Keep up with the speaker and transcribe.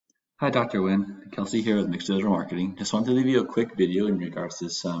Hi, Dr. Wynn. Kelsey here with Mixed Digital Marketing. Just wanted to leave you a quick video in regards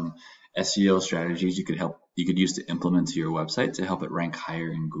to some SEO strategies you could use to implement to your website to help it rank higher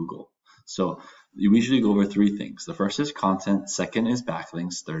in Google. So we usually go over three things. The first is content, second is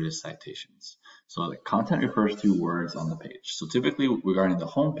backlinks, third is citations. So the content refers to words on the page. So typically regarding the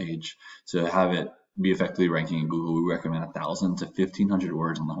home page, to have it be effectively ranking in Google, we recommend 1,000 to 1,500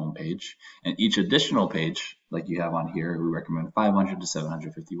 words on the home page. And each additional page, like you have on here, we recommend 500 to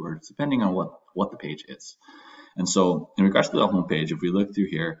 750 words, depending on what the page is. And so in regards to the home page, if we look through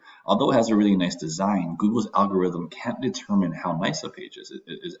here, although it has a really nice design, Google's algorithm can't determine how nice a page is.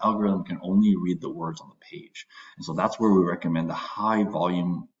 Its algorithm can only read the words on the page. And so that's where we recommend the high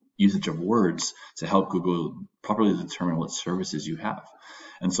volume usage of words to help Google properly determine what services you have.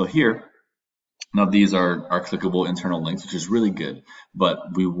 And so here, now these are clickable internal links, which is really good,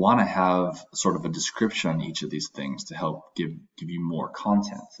 but we want to have sort of a description on each of these things to help give you more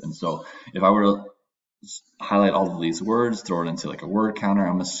content. And so if I were to highlight all of these words, throw it into like a word counter,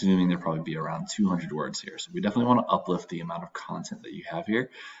 I'm assuming there'll probably be around 200 words here. So we definitely want to uplift the amount of content that you have here,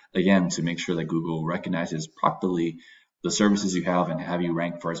 again, to make sure that Google recognizes properly the services you have and have you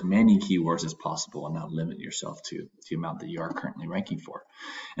rank for as many keywords as possible and not limit yourself to the amount that you are currently ranking for.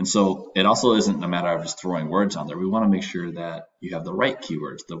 And so it also isn't a matter of just throwing words on there. We want to make sure that you have the right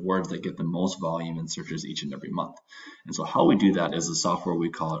keywords, the words that get the most volume in searches each and every month. And so how we do that is the software we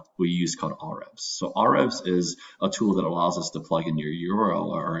use called Ahrefs. So Ahrefs is a tool that allows us to plug in your URL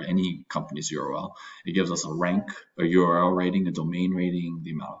or any company's URL. It gives us a rank, a URL rating, a domain rating,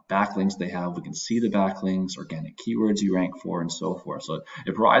 the amount of backlinks they have. We can see the backlinks, organic keywords you rank for, and so forth. So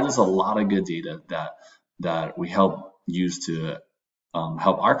it provides us a lot of good data that we help use to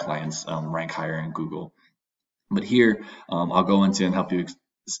help our clients rank higher in Google. But here, I'll go into and help you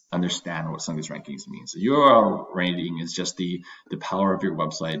understand what some of these rankings mean. So URL rating is just the power of your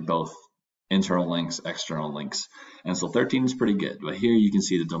website, both internal links, external links. And so 13 is pretty good, but here you can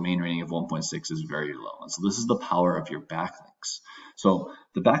see the domain rating of 1.6 is very low. And so this is the power of your backlinks. So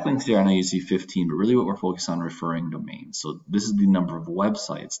the backlinks here, I know you see 15, but really what we're focused on referring domains. So this is the number of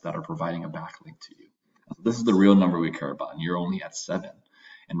websites that are providing a backlink to you. This is the real number we care about, and you're only at 7.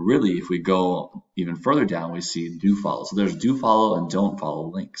 And really, if we go even further down, we see do follow. So there's do follow and don't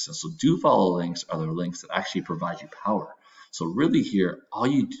follow links. And so do follow links are the links that actually provide you power. So really here, all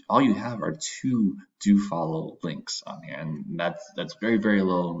you have are 2 do follow links on here, and that's very, very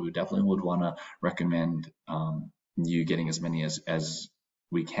low. And we definitely would want to recommend you getting as many as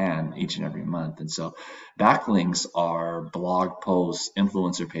we can each and every month. And so backlinks are blog posts,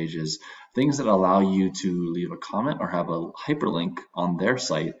 influencer pages, things that allow you to leave a comment or have a hyperlink on their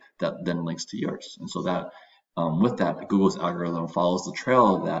site that then links to yours. And so that with that, Google's algorithm follows the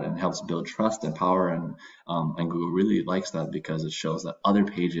trail of that and helps build trust and power. And Google really likes that because it shows that other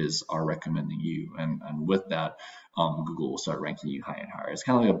pages are recommending you. And with that, Google will start ranking you higher and higher. It's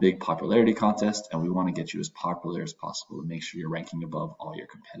kind of like a big popularity contest, and we want to get you as popular as possible to make sure you're ranking above all your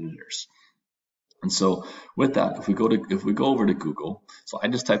competitors. And so with that, if we go over to Google, so I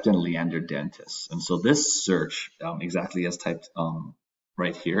just typed in Leander dentist, and so this search exactly as typed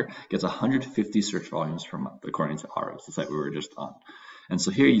right here gets 150 search volumes per month according to Ahrefs, the site we were just on. And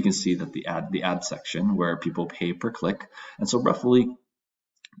so here you can see that the ad section where people pay per click, and so roughly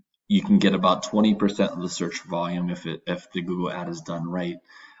you can get about 20% of the search volume if the Google ad is done right.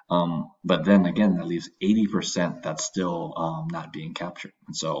 But then again, that leaves 80% that's still not being captured.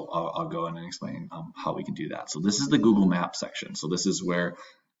 And so I'll go in and explain how we can do that. So this is the Google Maps section. So this is where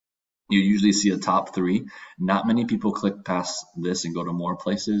you usually see a top 3. Not many people click past this and go to more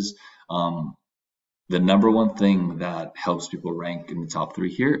places. The number one thing that helps people rank in the top 3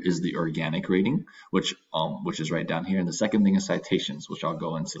 here is the organic rating, which is right down here. And the second thing is citations, which I'll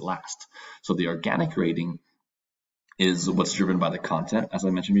go into last. So the organic rating is what's driven by the content, as I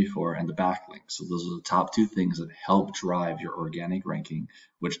mentioned before, and the backlinks. So those are the top 2 things that help drive your organic ranking,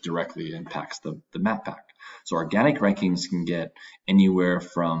 which directly impacts the map pack. So organic rankings can get anywhere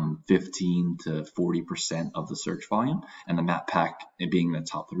from 15 to 40% of the search volume, and the map pack, it being the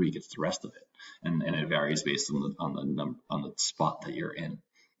top 3, gets the rest of it. And it varies based on the spot that you're in.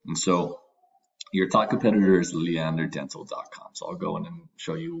 And so your top competitor is leanderdental.com. So I'll go in and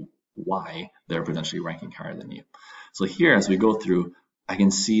show you why they're potentially ranking higher than you. So here, as we go through, I can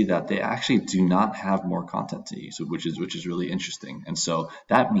see that they actually do not have more content to use, which is really interesting. And so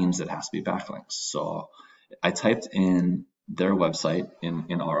that means it has to be backlinks. So I typed in their website in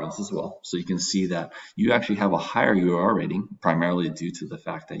Ahrefs as well. So you can see that you actually have a higher URL rating, primarily due to the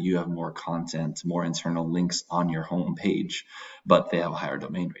fact that you have more content, more internal links on your home page, but they have a higher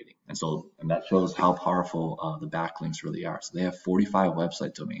domain rating. And that shows how powerful the backlinks really are. So they have 45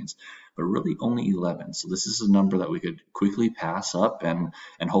 website domains, but really only 11. So this is a number that we could quickly pass up and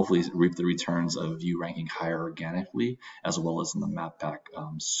hopefully reap the returns of you ranking higher organically, as well as in the map pack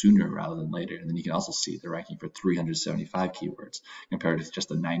sooner rather than later. And then you can also see the ranking for 375 keywords compared to just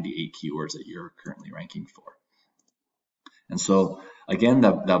the 98 keywords that you're currently ranking for. And so again,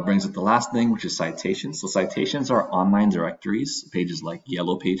 that brings up the last thing, which is citations. So citations are online directories, pages like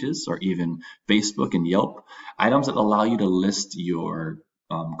Yellow Pages or even Facebook and Yelp, items that allow you to list your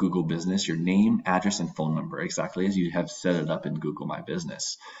Google business, your name, address, and phone number, exactly as you have set it up in Google My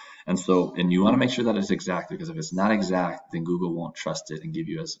Business. And you want to make sure that it's exact, because if it's not exact, then Google won't trust it and give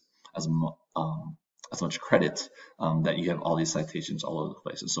you as much credit that you have all these citations all over the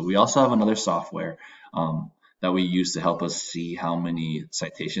place. And so we also have another software that we use to help us see how many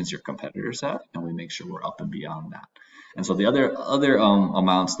citations your competitors have, and we make sure we're up and beyond that. And so the other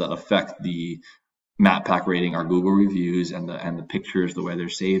amounts that affect the map pack rating are Google reviews and the pictures, the way they're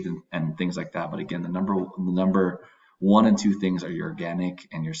saved, and things like that. But again, the number 1 and 2 things are your organic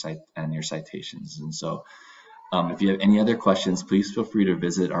and your citations. And so if you have any other questions, please feel free to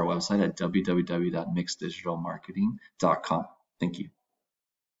visit our website at www.mixedigitalmarketing.com. Thank you.